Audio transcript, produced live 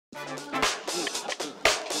I'm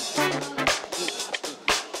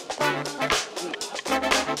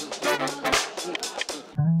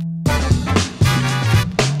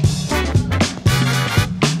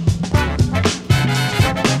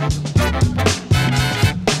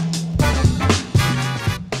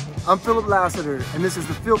Philip Lassiter, and this is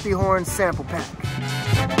the Philthy Horns Sample Pack.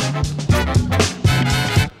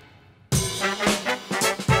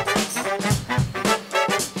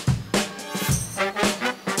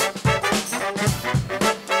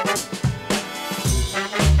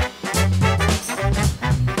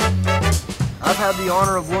 I've had the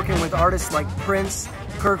honor of working with artists like Prince,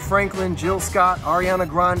 Kirk Franklin, Jill Scott, Ariana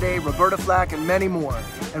Grande, Roberta Flack, and many more.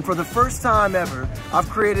 And for the first time ever, I've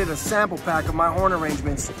created a sample pack of my horn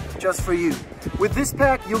arrangements just for you. With this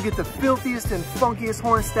pack, you'll get the filthiest and funkiest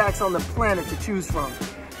horn stacks on the planet to choose from.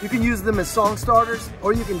 You can use them as song starters,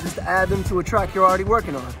 or you can just add them to a track you're already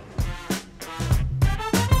working on.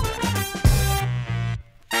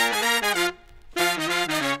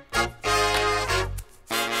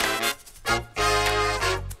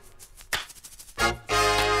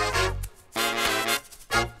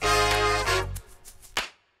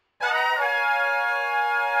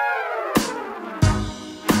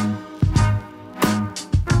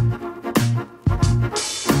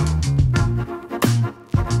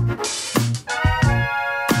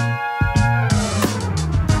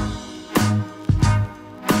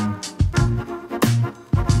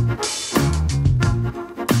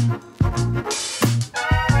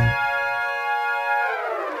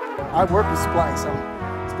 I work with Splice.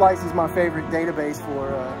 Splice is my favorite database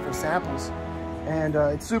for samples, and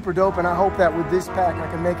it's super dope, and I hope that with this pack I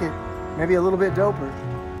can make it maybe a little bit doper.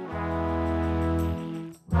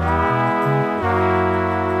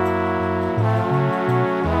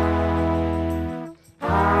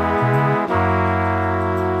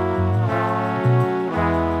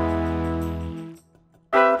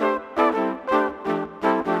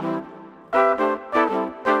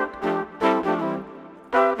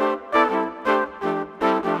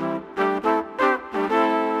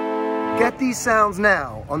 Get these sounds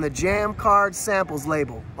now on the Jammcard Samples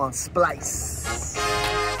label on Splice.